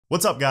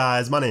What's up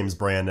guys, my name's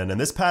Brandon,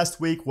 and this past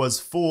week was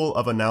full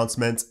of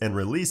announcements and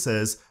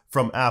releases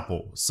from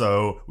Apple.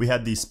 So we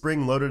had the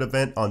Spring Loaded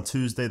event on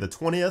Tuesday the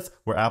 20th,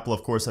 where Apple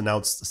of course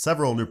announced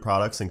several new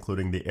products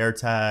including the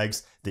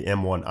AirTags, the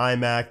M1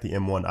 iMac, the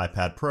M1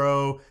 iPad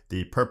Pro,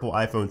 the purple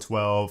iPhone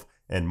 12,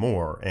 and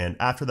more. And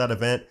after that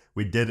event,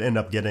 we did end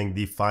up getting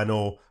the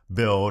final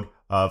build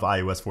of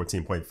iOS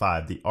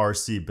 14.5, the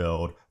RC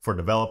build for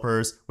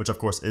developers, which of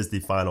course is the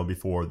final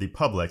before the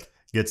public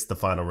gets the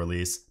final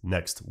release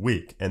next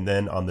week. And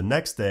then on the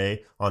next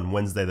day, on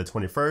Wednesday the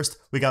 21st,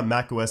 we got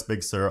macOS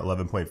Big Sur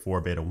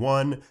 11.4 Beta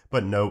 1,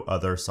 but no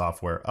other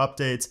software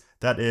updates.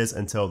 That is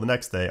until the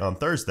next day, on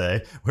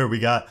Thursday, where we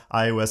got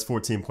iOS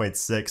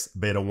 14.6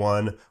 Beta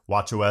 1,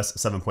 watchOS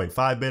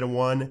 7.5 Beta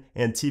 1,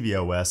 and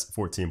tvOS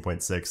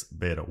 14.6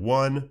 Beta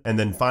 1. And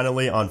then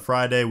finally, on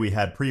Friday, we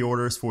had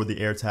pre-orders for the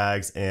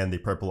AirTags and the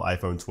purple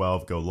iPhone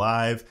 12 go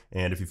live.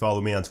 And if you follow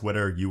me on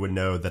Twitter, you would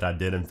know that I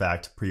did in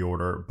fact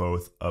pre-order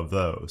both of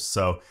those.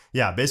 So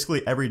yeah,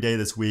 basically every day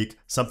this week,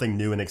 something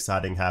new and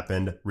exciting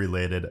happened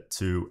related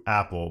to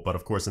Apple. But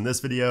of course, in this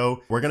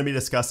video, we're going to be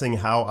discussing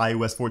how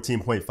iOS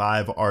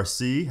 14.5 RC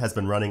has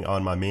been running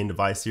on my main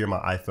device here, my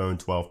iPhone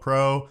 12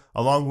 Pro,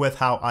 along with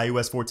how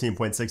iOS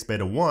 14.6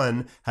 Beta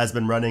 1 has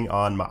been running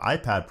on my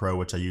iPad Pro,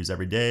 which I use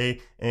every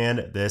day,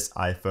 and this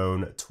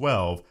iPhone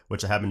 12,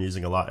 which I have been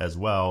using a lot as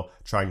well,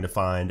 trying to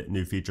find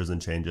new features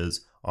and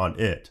changes on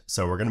it.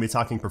 So we're going to be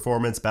talking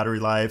performance, battery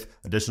life,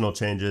 additional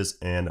changes,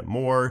 and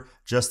more,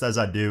 just as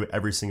I do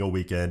every single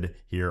weekend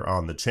here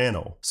on the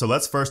channel. So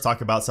let's first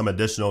talk about some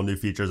additional new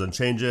features and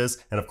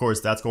changes, and of course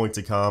that's going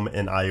to come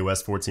in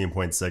iOS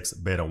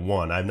 14.6 Beta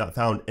 1. I've not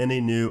found any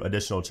new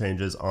additional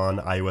changes on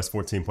iOS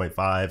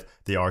 14.5,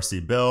 the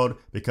RC build,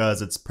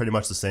 because it's pretty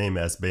much the same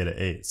as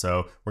Beta 8.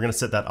 So we're going to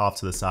set that off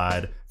to the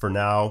side for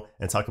now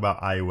and talk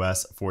about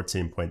iOS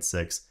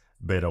 14.6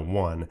 Beta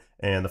 1.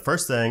 And the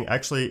first thing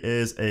actually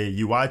is a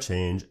UI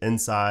change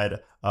inside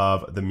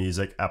of the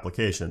music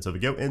application. So if we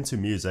go into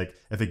music,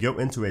 if we go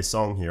into a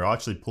song here, I'll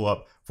actually pull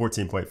up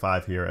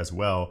 14.5 here as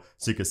well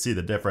so you can see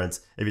the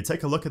difference. If you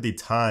take a look at the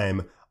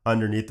time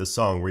underneath the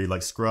song, where you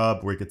like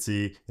scrub, where you could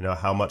see,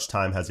 how much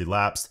time has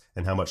elapsed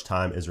and how much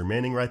time is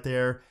remaining right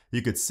there,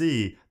 you could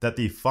see that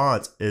the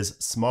font is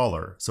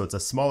smaller. So it's a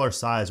smaller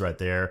size right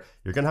there.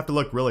 You're gonna have to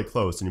look really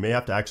close, and you may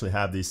have to actually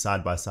have these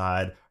side by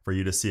side for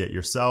you to see it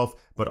yourself,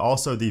 but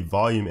also the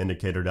volume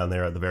indicator down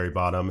there at the very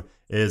bottom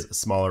is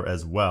smaller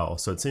as well.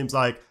 So it seems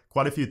like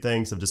quite a few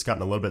things have just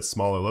gotten a little bit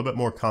smaller, a little bit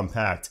more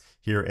compact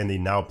here in the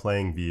now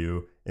playing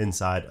view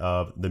inside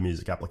of the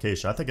music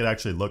application. I think it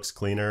actually looks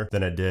cleaner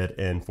than it did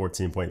in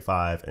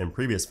 14.5 in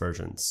previous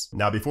versions.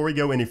 Now, before we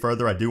go any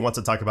further, I do want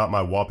to talk about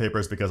my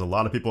wallpapers, because a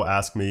lot of people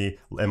ask me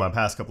in my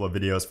past couple of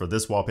videos for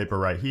this wallpaper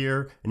right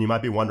here, and you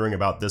might be wondering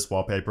about this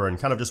wallpaper and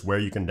kind of just where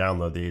you can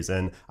download these.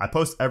 And I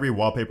post every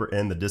wallpaper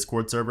in the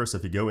Discord server, so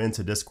if you go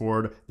into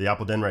Discord, the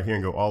Apple Den right here,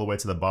 and go all the way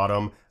to the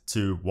bottom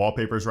to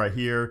wallpapers right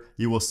here,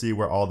 you will see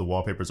where all the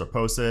wallpapers are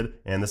posted,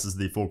 and this is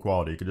the full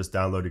quality. You could just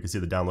download, you can see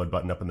the download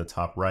button up in the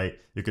top right.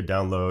 You could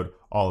download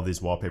all of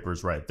these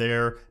wallpapers right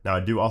there. Now I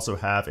do also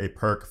have a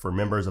perk for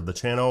members of the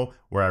channel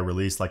where I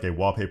release like a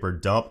wallpaper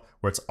dump,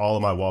 where it's all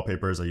of my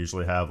wallpapers. I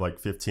usually have like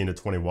 15 to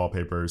 20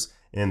 wallpapers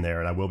in there,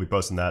 and I will be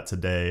posting that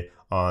today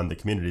on the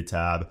community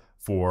tab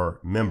for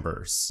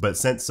members. But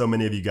since so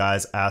many of you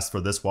guys asked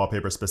for this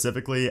wallpaper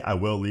specifically, I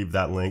will leave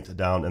that linked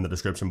down in the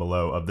description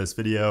below of this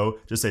video,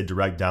 just a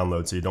direct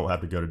download so you don't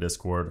have to go to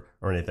Discord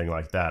or anything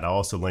like that. I'll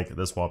also link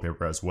this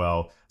wallpaper as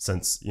well,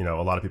 since a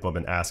lot of people have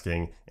been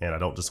asking, and I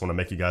don't just want to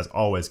make you guys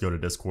always go to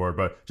Discord,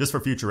 but just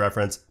for future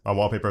reference, my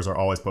wallpapers are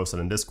always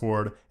posted in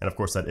Discord, and of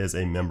course that is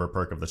a member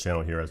perk of the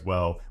channel here as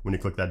well. When you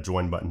click that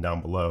join button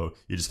down below,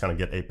 you just kind of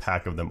get a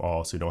pack of them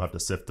all, so you don't have to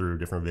sift through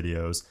different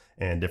videos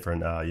and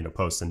different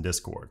posts in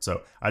Discord.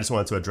 So I just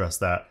wanted to address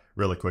that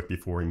really quick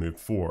before we move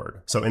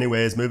forward. So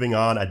anyways, moving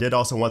on, I did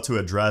also want to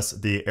address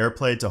the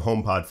AirPlay to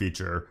HomePod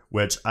feature,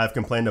 which I've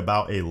complained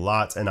about a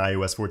lot in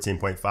iOS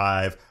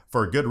 14.5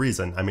 for a good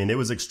reason. I mean, it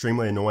was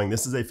extremely annoying.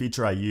 This is a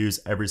feature I use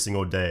every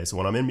single day. So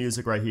when I'm in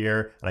music right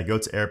here and I go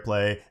to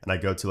AirPlay and I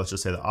go to, let's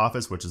just say, the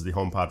Office, which is the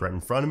HomePod right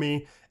in front of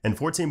me, in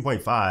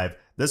 14.5,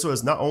 this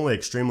was not only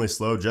extremely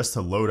slow just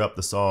to load up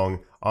the song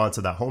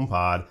onto that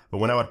HomePod, but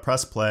when I would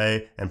press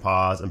play and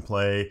pause and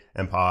play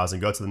and pause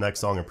and go to the next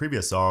song and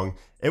previous song,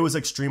 it was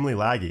extremely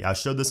laggy. I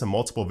showed this in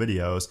multiple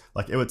videos.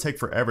 Like, it would take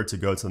forever to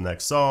go to the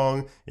next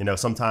song.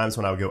 Sometimes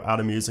when I would go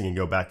out of music and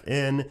go back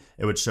in,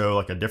 it would show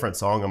like a different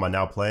song on my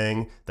now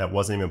playing that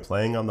wasn't even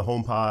playing on the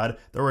HomePod.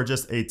 There were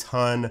just a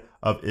ton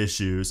of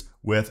issues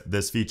with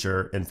this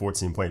feature in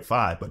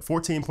 14.5, but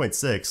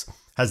 14.6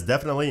 has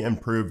definitely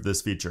improved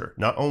this feature.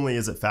 Not only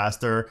is it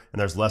faster and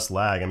there's less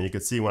lag, I mean, you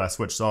can see when I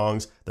switch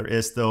songs, there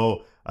is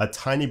still a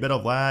tiny bit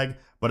of lag,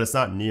 but it's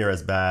not near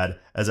as bad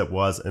as it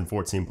was in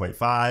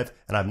 14.5.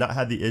 And I've not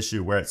had the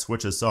issue where it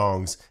switches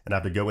songs and I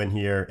have to go in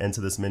here into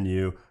this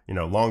menu,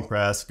 long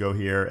press, go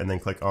here, and then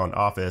click on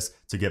Office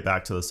to get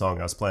back to the song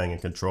I was playing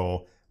and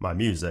control my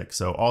music.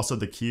 So also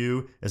the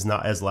queue is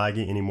not as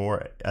laggy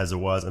anymore as it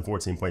was in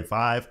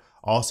 14.5.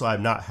 Also,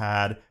 I've not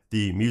had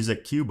the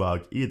music queue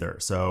bug either.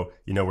 So,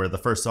 where the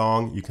first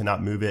song, you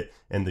cannot move it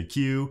in the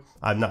queue.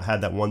 I've not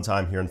had that one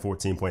time here in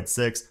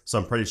 14.6, so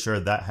I'm pretty sure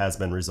that has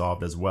been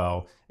resolved as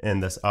well in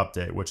this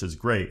update, which is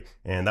great.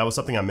 And that was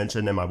something I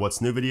mentioned in my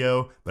What's New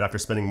video, but after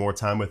spending more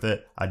time with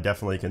it, I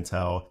definitely can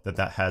tell that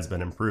that has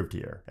been improved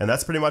here. And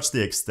that's pretty much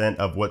the extent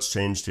of what's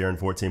changed here in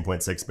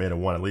 14.6 beta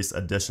 1, at least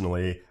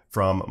additionally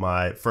from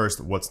my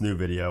first What's New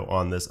video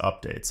on this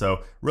update.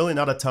 So really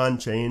not a ton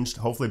changed.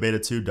 Hopefully beta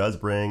 2 does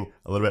bring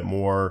a little bit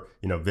more,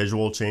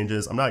 visual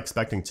changes. I'm not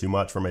expecting too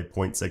much from a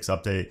 0.6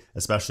 update,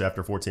 especially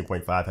after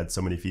 14.5 had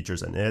so many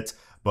features in it,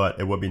 but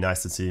it would be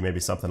nice to see maybe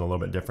something a little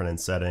bit different in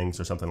settings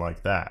or something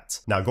like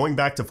that. Now going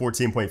back to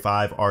 14.5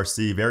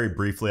 RC very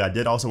briefly, I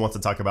did also want to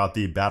talk about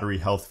the battery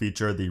health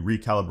feature, the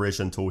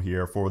recalibration tool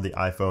here for the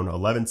iPhone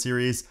 11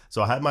 series.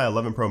 So I had my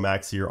 11 Pro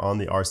Max here on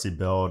the RC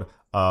build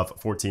of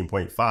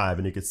 14.5,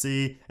 and you can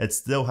see it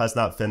still has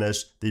not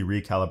finished the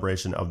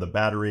recalibration of the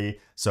battery.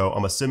 So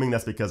I'm assuming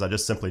that's because I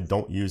just simply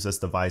don't use this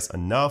device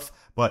enough.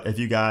 But if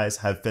you guys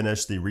have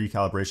finished the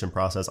recalibration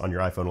process on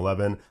your iPhone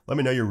 11, let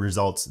me know your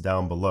results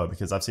down below,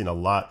 because I've seen a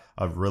lot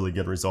of really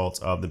good results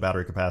of the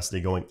battery capacity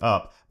going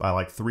up by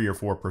like 3 or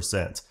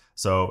 4%.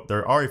 So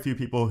there are a few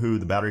people who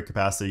the battery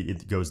capacity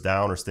it goes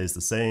down or stays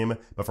the same,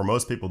 but for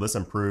most people this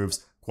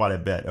improves quite a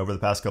bit. Over the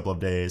past couple of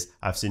days,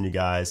 I've seen you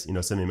guys,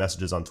 send me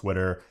messages on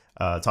Twitter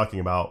talking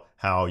about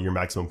how your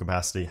maximum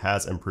capacity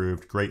has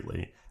improved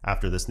greatly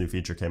after this new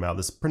feature came out.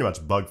 This pretty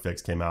much bug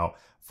fix came out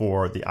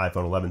for the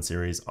iPhone 11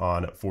 series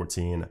on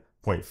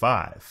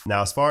 14.5.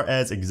 Now, as far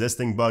as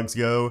existing bugs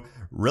go,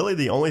 really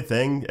the only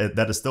thing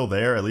that is still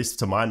there, at least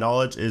to my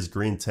knowledge, is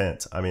green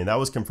tint. I mean, that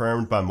was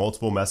confirmed by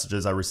multiple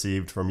messages I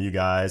received from you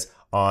guys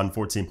on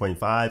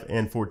 14.5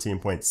 and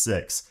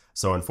 14.6.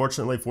 So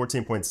unfortunately,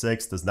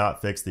 14.6 does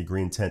not fix the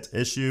green tint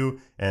issue.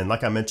 And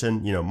like I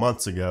mentioned,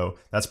 months ago,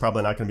 that's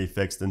probably not going to be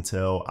fixed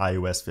until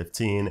iOS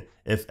 15,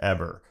 if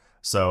ever.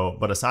 So,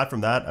 but aside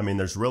from that, I mean,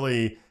 there's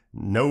really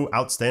no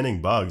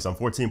outstanding bugs on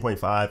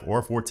 14.5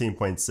 or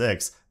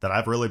 14.6 that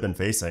I've really been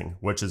facing,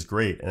 which is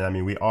great. And I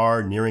mean, we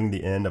are nearing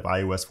the end of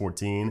iOS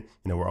 14.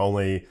 We're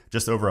only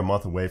just over a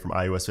month away from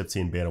iOS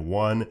 15 beta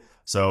 1.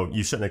 So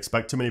you shouldn't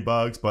expect too many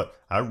bugs, but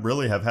I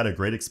really have had a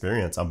great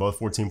experience on both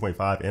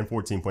 14.5 and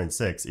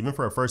 14.6. Even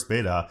for a first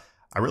beta,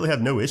 I really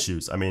have no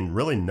issues. I mean,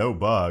 really no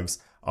bugs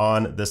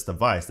on this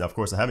device. Now, of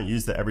course, I haven't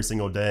used it every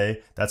single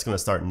day. That's going to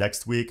start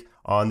next week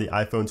on the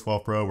iPhone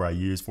 12 Pro, where I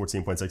use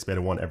 14.6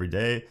 beta 1 every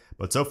day.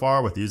 But so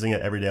far, with using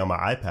it every day on my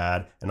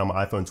iPad and on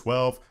my iPhone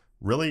 12,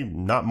 really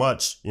not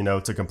much,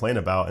 to complain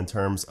about in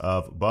terms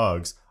of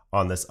bugs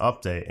on this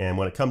update. And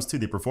when it comes to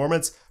the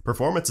performance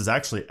is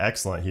actually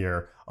excellent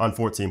here on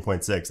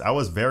 14.6. I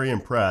was very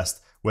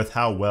impressed with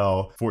how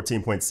well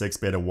 14.6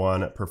 beta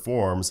 1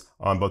 performs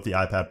on both the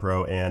iPad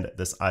Pro and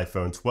this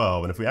iPhone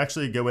 12. And if we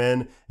actually go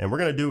in and we're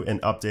going to do an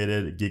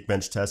updated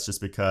Geekbench test, just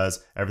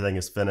because everything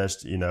is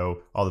finished,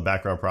 all the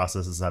background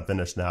processes have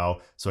finished now,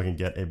 so I can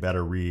get a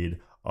better read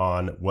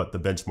on what the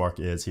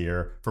benchmark is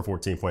here for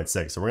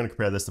 14.6. So we're going to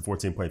compare this to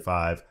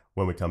 14.5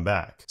 when we come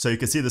back. So you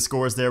can see the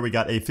scores there. We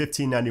got a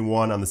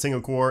 1591 on the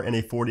single core and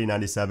a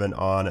 4097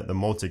 on the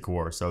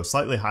multi-core. So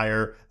slightly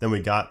higher than we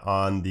got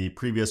on the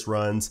previous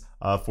runs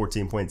of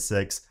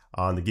 14.6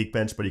 on the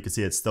Geekbench, but you can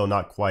see it's still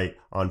not quite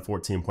on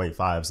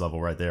 14.5's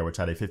level right there, which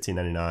had a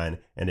 1599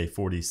 and a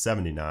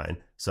 4079.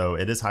 So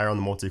it is higher on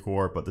the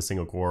multi-core, but the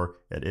single core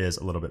it is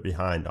a little bit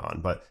behind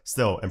on. But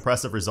still,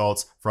 impressive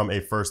results from a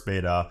first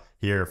beta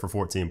here for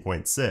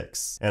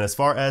 14.6. And as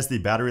far as the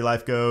battery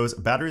life goes,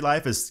 battery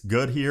life is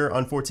good here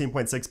on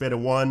 14.6 beta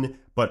 1,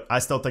 but I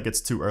still think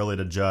it's too early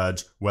to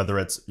judge whether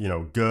it's,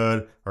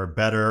 good or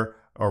better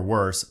or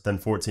worse than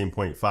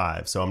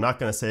 14.5. So I'm not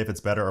going to say if it's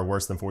better or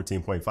worse than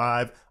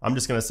 14.5. I'm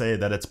just going to say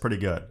that it's pretty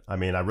good. I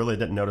mean, I really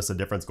didn't notice a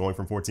difference going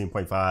from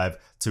 14.5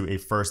 to a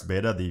first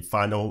beta, the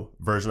final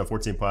version of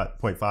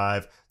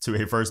 14.5 to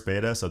a first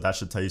beta. So that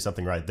should tell you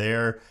something right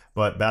there.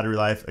 But battery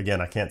life,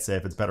 again, I can't say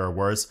if it's better or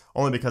worse,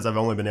 only because I've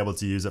only been able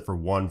to use it for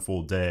one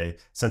full day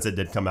since it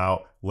did come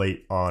out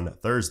late on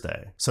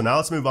Thursday. So now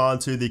let's move on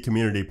to the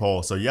community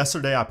poll. So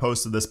yesterday I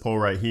posted this poll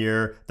right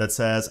here that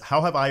says,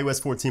 how have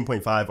iOS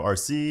 14.5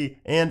 RC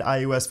and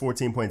iOS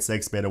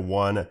 14.6 beta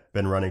 1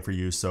 been running for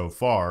you so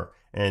far?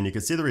 And you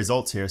can see the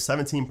results here.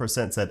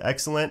 17% said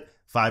excellent,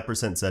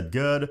 5% said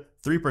good,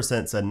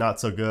 3% said not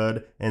so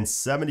good, and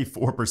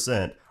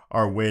 74%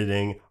 are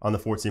waiting on the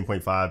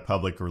 14.5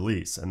 public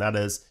release. And that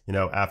is,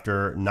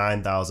 after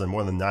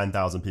more than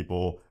 9,000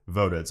 people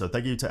voted. So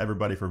thank you to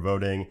everybody for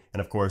voting.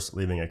 And of course,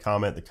 leaving a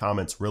comment. The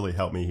comments really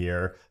help me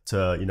here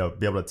to,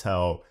 be able to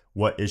tell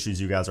what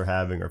issues you guys are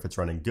having or if it's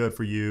running good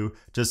for you.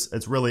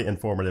 It's really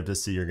informative to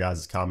see your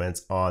guys'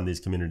 comments on these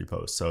community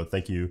posts. So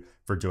thank you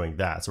for doing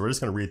that. So we're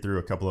just going to read through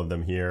a couple of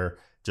them here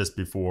just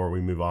before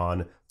we move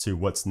on to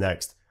what's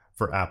next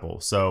for Apple.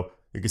 So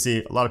you can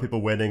see a lot of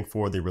people waiting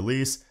for the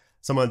release.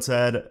 Someone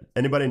said,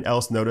 anybody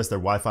else notice their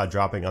Wi-Fi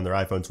dropping on their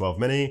iPhone 12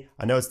 mini?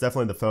 I know it's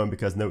definitely the phone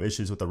because no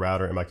issues with the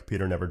router and my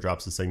computer never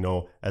drops the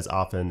signal as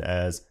often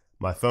as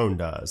my phone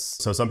does.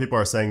 So some people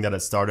are saying that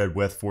it started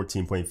with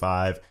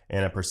 14.5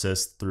 and it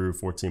persists through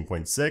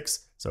 14.6.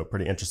 So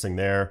pretty interesting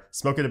there.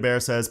 Smokey the Bear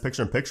says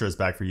picture-in-picture is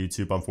back for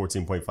YouTube on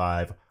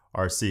 14.5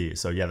 RC.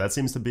 So yeah, that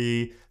seems to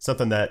be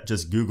something that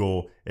just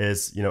Google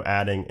is,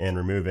 adding and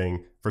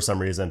removing for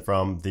some reason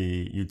from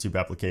the YouTube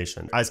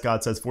application. Ice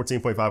God says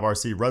 14.5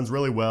 RC runs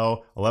really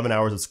well, 11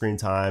 hours of screen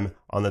time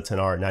on the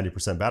 10R at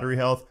 90% battery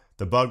health.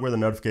 The bug where the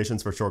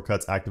notifications for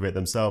shortcuts activate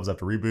themselves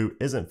after reboot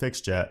isn't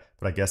fixed yet,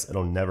 but I guess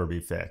it'll never be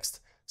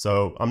fixed.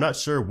 So I'm not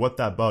sure what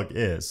that bug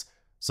is.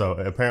 So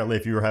apparently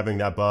if you were having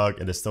that bug,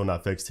 it is still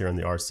not fixed here in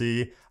the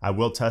RC. I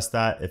will test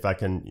that if I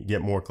can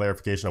get more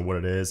clarification on what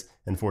it is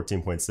in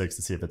 14.6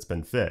 to see if it's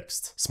been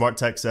fixed. Smart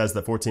Tech says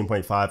that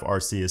 14.5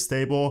 RC is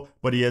stable,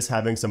 but he is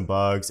having some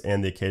bugs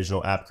and the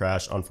occasional app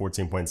crash on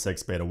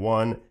 14.6 beta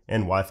 1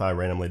 and Wi-Fi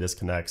randomly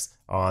disconnects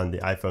on the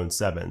iPhone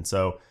 7.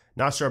 So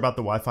not sure about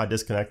the Wi-Fi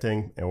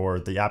disconnecting or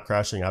the app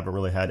crashing. I haven't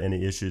really had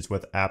any issues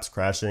with apps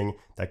crashing.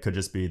 That could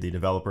just be the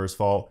developer's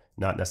fault,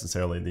 not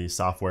necessarily the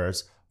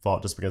software's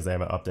fault just because they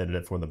haven't updated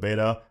it for the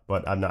beta,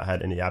 but I've not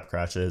had any app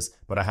crashes.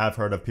 But I have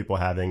heard of people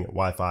having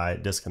Wi-Fi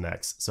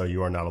disconnects, so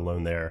you are not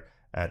alone there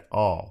at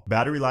all.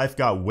 Battery life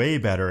got way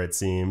better, it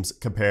seems,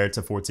 compared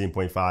to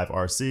 14.5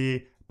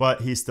 RC,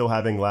 but he's still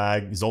having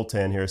lag.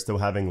 Zoltan here is still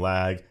having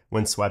lag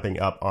when swiping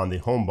up on the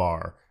home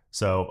bar.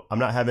 So I'm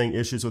not having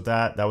issues with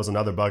that. That was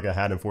another bug I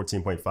had in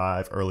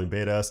 14.5 early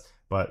betas,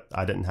 but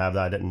I didn't have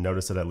that. I didn't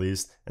notice it at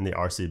least in the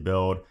RC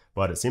build,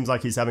 but it seems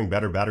like he's having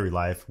better battery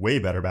life, way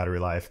better battery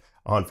life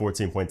on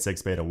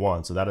 14.6 beta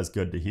 1. So that is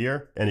good to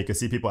hear. And you can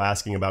see people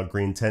asking about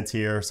green tint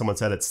here. Someone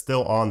said it's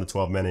still on the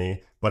 12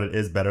 mini, but it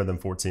is better than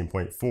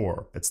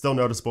 14.4. It's still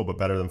noticeable, but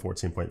better than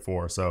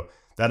 14.4. So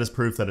that is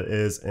proof that it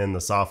is in the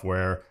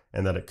software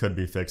and that it could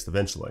be fixed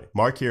eventually.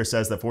 Mark here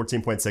says that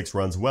 14.6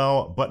 runs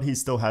well, but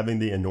he's still having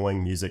the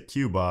annoying music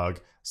queue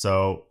bug.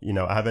 So,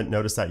 I haven't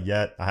noticed that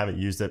yet. I haven't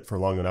used it for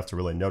long enough to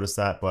really notice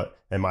that, but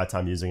in my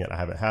time using it, I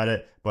haven't had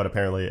it, but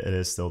apparently it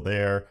is still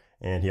there.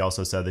 And he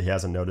also said that he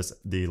hasn't noticed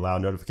the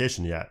loud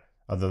notification yet.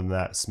 Other than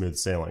that, smooth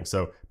sailing.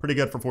 So pretty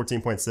good for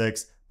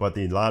 14.6, but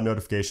the loud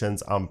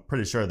notifications, I'm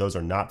pretty sure those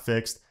are not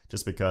fixed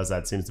just because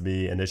that seems to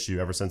be an issue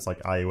ever since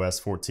like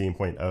iOS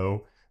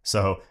 14.0.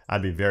 So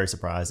I'd be very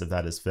surprised if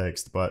that is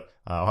fixed, but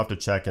I'll have to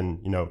check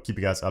and, keep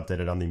you guys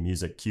updated on the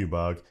music queue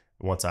bug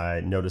once I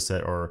notice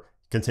it or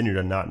continue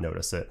to not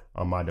notice it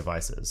on my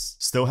devices.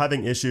 Still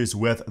having issues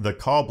with the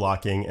call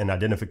blocking and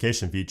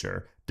identification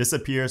feature.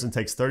 Disappears and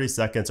takes 30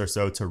 seconds or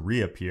so to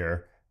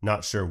reappear.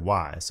 Not sure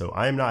why. So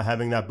I am not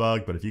having that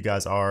bug, but if you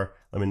guys are,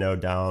 let me know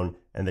down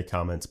in the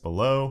comments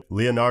below.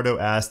 Leonardo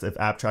asked if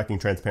app tracking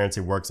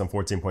transparency works on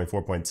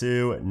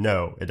 14.4.2.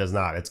 No, it does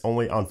not. It's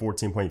only on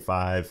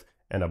 14.5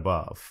 and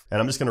above. And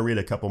I'm just gonna read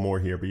a couple more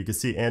here, but you can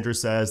see Andrew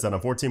says that on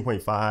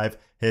 14.5,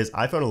 his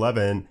iPhone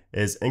 11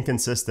 is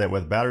inconsistent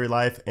with battery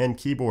life and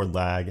keyboard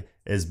lag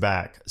is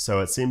back.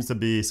 So it seems to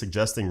be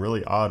suggesting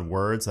really odd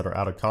words that are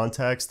out of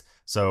context.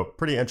 So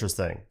pretty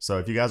interesting. So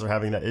if you guys are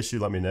having that issue,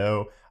 let me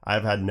know.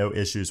 I've had no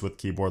issues with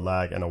keyboard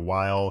lag in a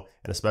while,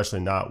 and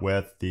especially not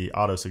with the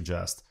auto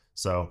suggest.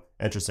 So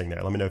interesting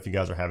there. Let me know if you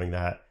guys are having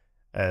that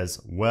as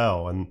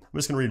well. And I'm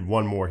just gonna read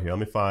one more here. Let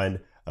me find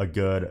a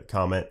good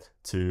comment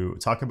to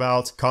talk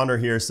about. Connor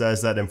here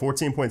says that in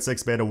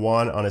 14.6 beta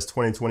 1 on his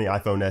 2020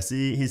 iPhone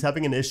SE, he's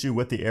having an issue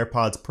with the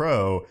AirPods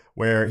Pro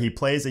where he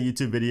plays a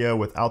YouTube video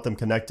without them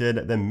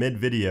connected, then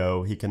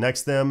mid-video he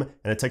connects them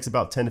and it takes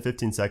about 10 to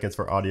 15 seconds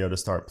for audio to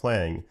start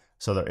playing.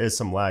 So there is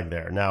some lag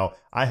there. Now,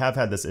 I have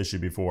had this issue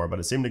before, but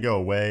it seemed to go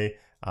away.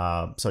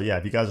 So yeah,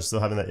 if you guys are still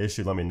having that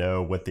issue, let me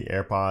know with the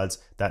AirPods.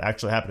 That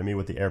actually happened to me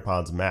with the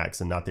AirPods Max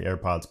and not the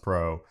AirPods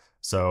Pro.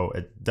 So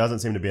it doesn't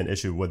seem to be an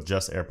issue with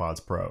just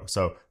AirPods Pro.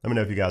 So let me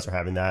know if you guys are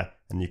having that.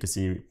 And you can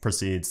see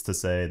proceeds to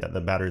say that the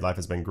battery life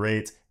has been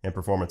great and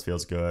performance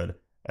feels good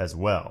as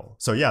well.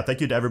 So yeah, thank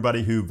you to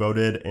everybody who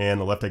voted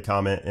and left a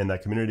comment in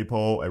that community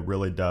poll. It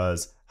really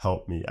does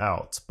help me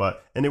out.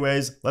 But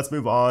anyways, let's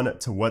move on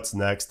to what's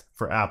next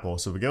for Apple.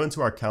 So if we go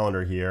into our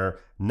calendar here,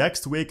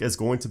 next week is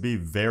going to be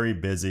very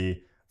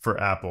busy for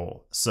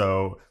Apple.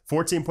 So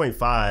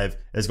 14.5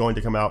 is going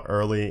to come out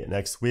early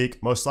next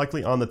week, most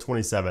likely on the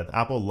 27th.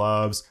 Apple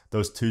loves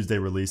those Tuesday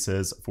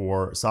releases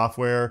for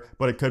software,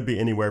 but it could be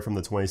anywhere from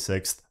the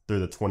 26th through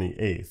the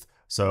 28th.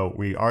 So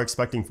we are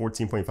expecting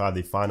 14.5,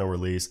 the final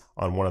release,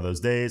 on one of those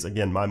days.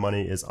 Again, my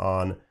money is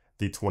on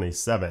the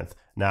 27th.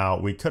 Now,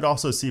 we could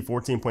also see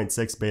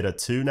 14.6 beta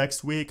 2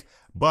 next week,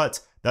 but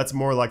that's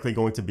more likely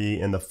going to be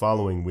in the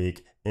following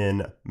week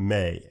in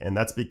May. And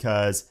that's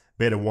because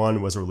beta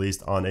 1 was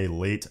released on a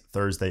late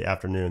Thursday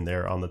afternoon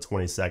there on the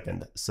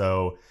 22nd.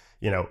 So,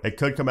 it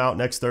could come out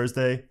next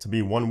Thursday to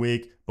be 1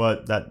 week,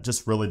 but that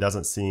just really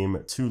doesn't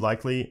seem too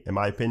likely, in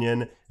my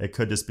opinion. It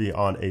could just be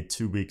on a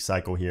 2-week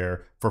cycle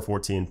here for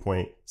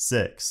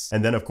 14.6.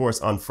 And then, of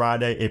course, on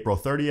Friday, April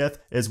 30th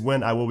is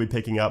when I will be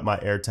picking up my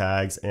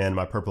AirTags and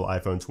my purple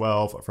iPhone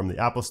 12 from the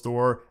Apple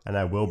Store, and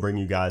I will bring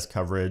you guys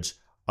coverage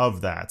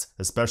of that,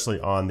 especially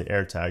on the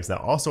AirTags. Now,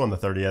 also on the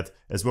 30th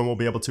is when we'll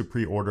be able to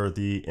pre-order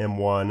the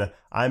M1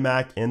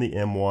 iMac and the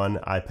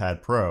M1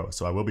 iPad Pro.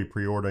 So I will be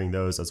pre-ordering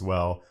those as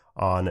well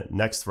on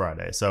next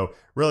Friday. So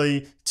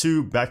really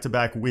 2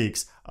 back-to-back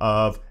weeks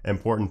of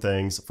important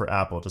things for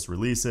Apple, just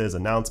releases,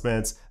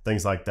 announcements,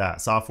 things like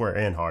that, software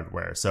and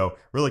hardware. So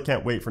really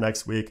can't wait for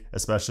next week,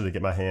 especially to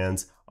get my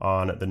hands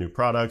on the new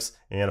products.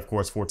 And of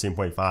course,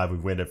 14.5,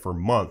 we've waited for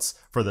months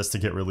for this to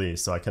get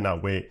released. So I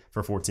cannot wait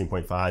for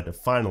 14.5 to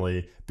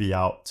finally be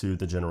out to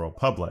the general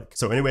public.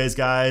 So anyways,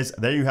 guys,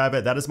 there you have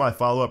it. That is my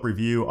follow-up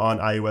review on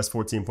iOS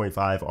 14.5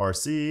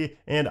 RC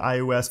and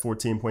iOS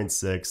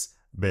 14.6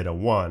 Beta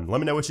 1. Let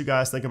me know what you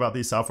guys think about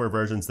these software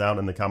versions down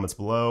in the comments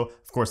below.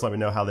 Of course, let me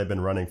know how they've been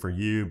running for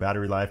you,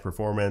 battery life,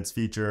 performance,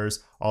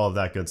 features, all of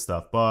that good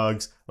stuff,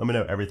 bugs. Let me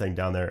know everything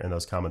down there in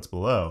those comments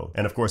below.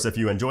 And of course, if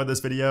you enjoyed this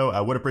video, I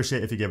would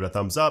appreciate if you gave it a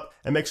thumbs up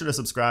and make sure to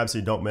subscribe so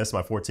you don't miss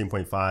my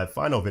 14.5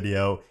 final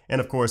video.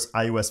 And of course,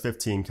 iOS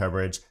 15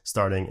 coverage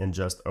starting in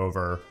just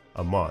over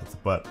a month.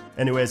 But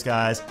anyways,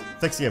 guys,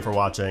 thanks again for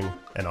watching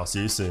and I'll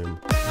see you soon.